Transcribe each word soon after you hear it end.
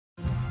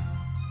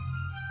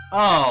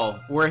Oh,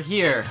 we're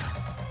here.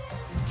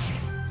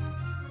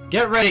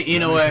 Get ready,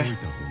 Inoue.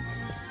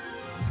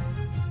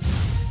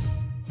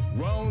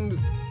 Round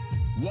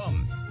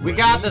 1. We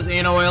got this,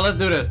 Inoue. Let's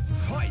do this.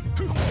 Fight.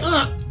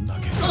 Ah!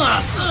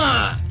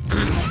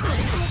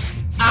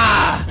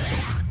 Ah!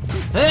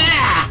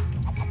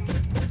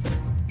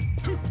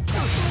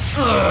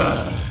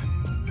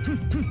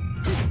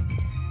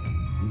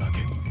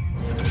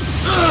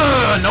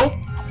 Nope.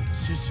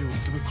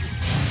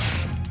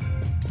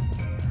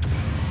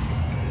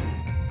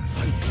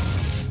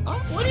 Oh,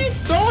 what are you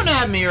throwing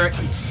at me?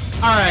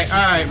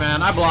 Alright,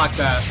 man. I blocked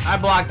that. I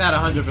blocked that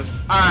 100%.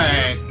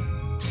 Alright.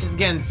 It's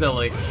getting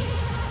silly.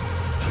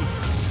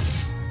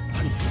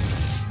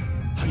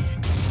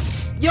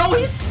 Yo,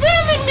 he's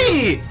spamming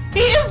me!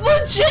 He is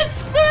legit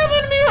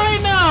spamming me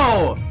right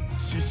now!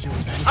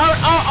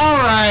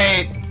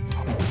 Alright.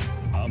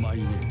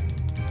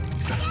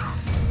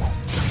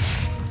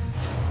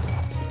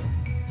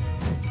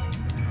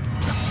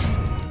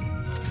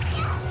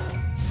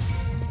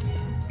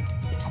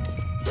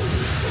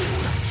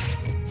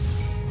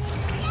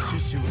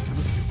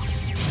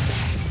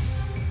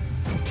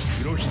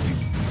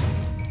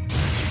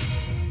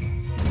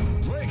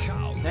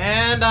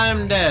 And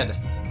I'm dead.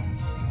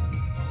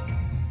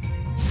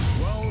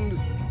 Round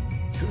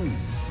 2.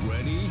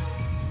 Ready?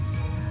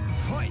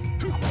 Fight.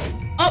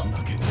 Oh!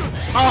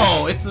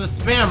 Oh, it's the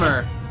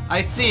spammer.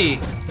 I see.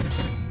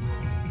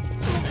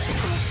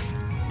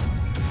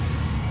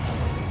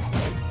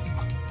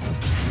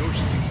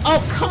 Oh,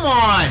 come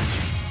on!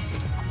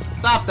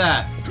 Stop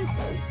that.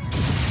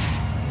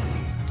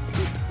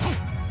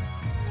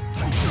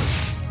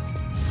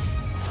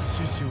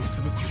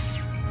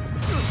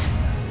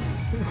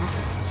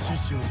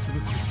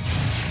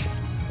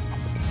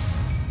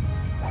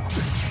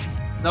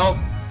 Nope.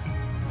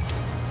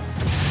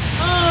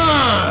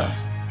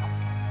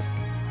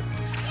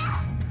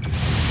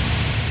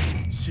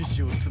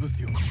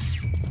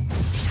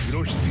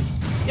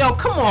 Yo,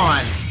 come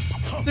on!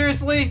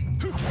 Seriously?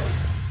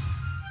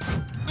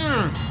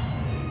 Ah!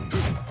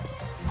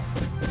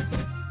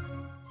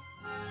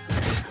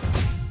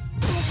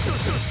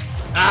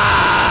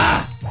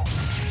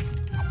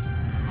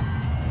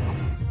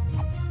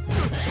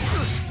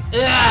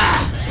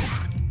 Yeah!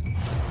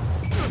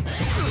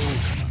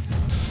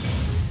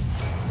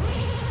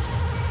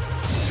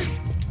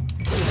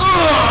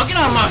 Oh, get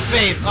out of my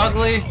face,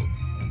 ugly!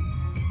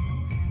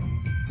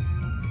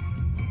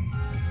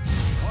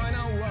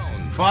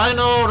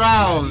 Final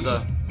round.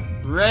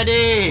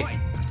 Ready?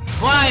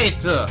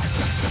 Fight!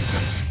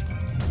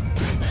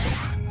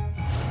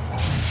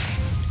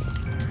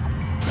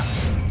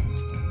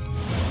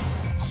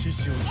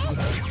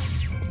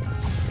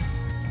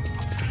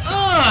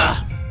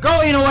 Go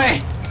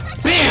Inoue!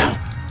 Bam!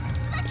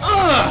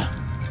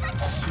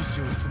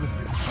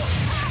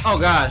 Oh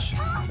gosh.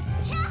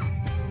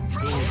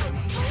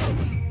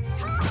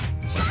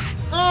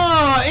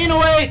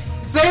 Inoue!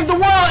 Save the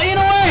world,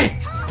 Inoue!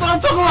 That's what I'm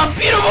talking about!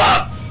 Beat him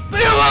up!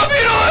 Beat him up,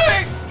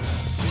 Inoue!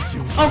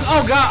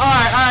 Oh god,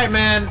 alright,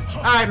 man.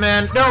 Alright,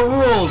 man. There are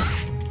rules.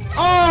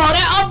 Oh,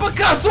 that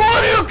uppercut!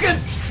 Sosuke!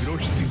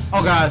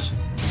 Oh gosh.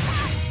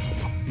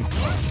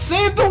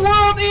 Save the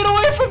world,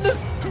 Inoue, from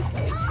this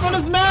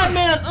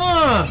madman!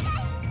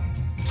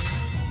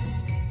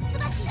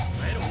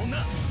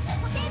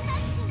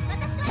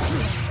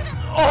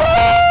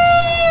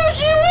 Oh,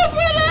 she whooped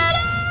it!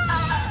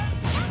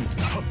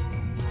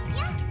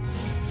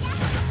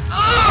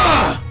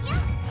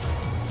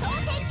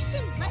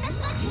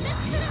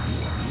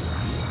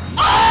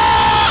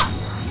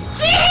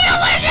 She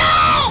healing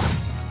now!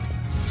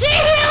 She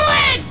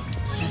healing!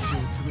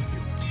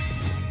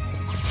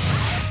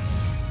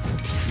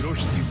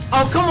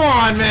 Oh, come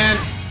on, man!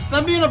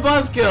 Stop being a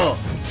buzzkill!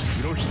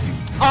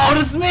 Oh,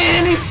 this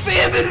man, he's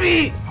spamming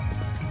me!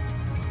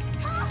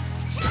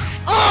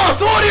 Oh,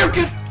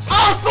 Sosuke!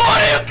 Oh,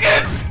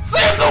 Sosuke!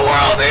 Save the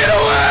world,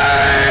 Inoue!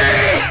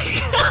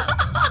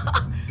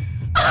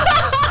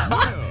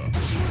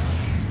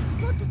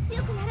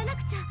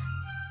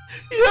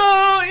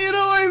 Yo,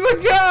 Inoue, my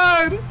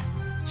god!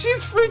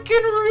 She's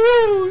freaking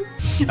rude!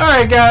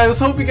 Alright guys,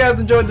 hope you guys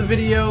enjoyed the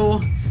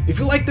video. If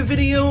you liked the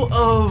video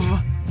of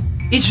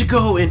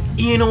Ichigo and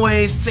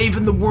Inoue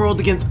saving the world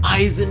against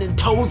Aizen and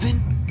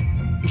Tousen,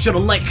 make sure to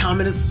like,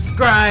 comment, and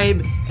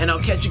subscribe, and I'll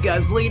catch you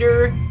guys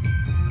later.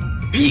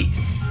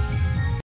 Peace!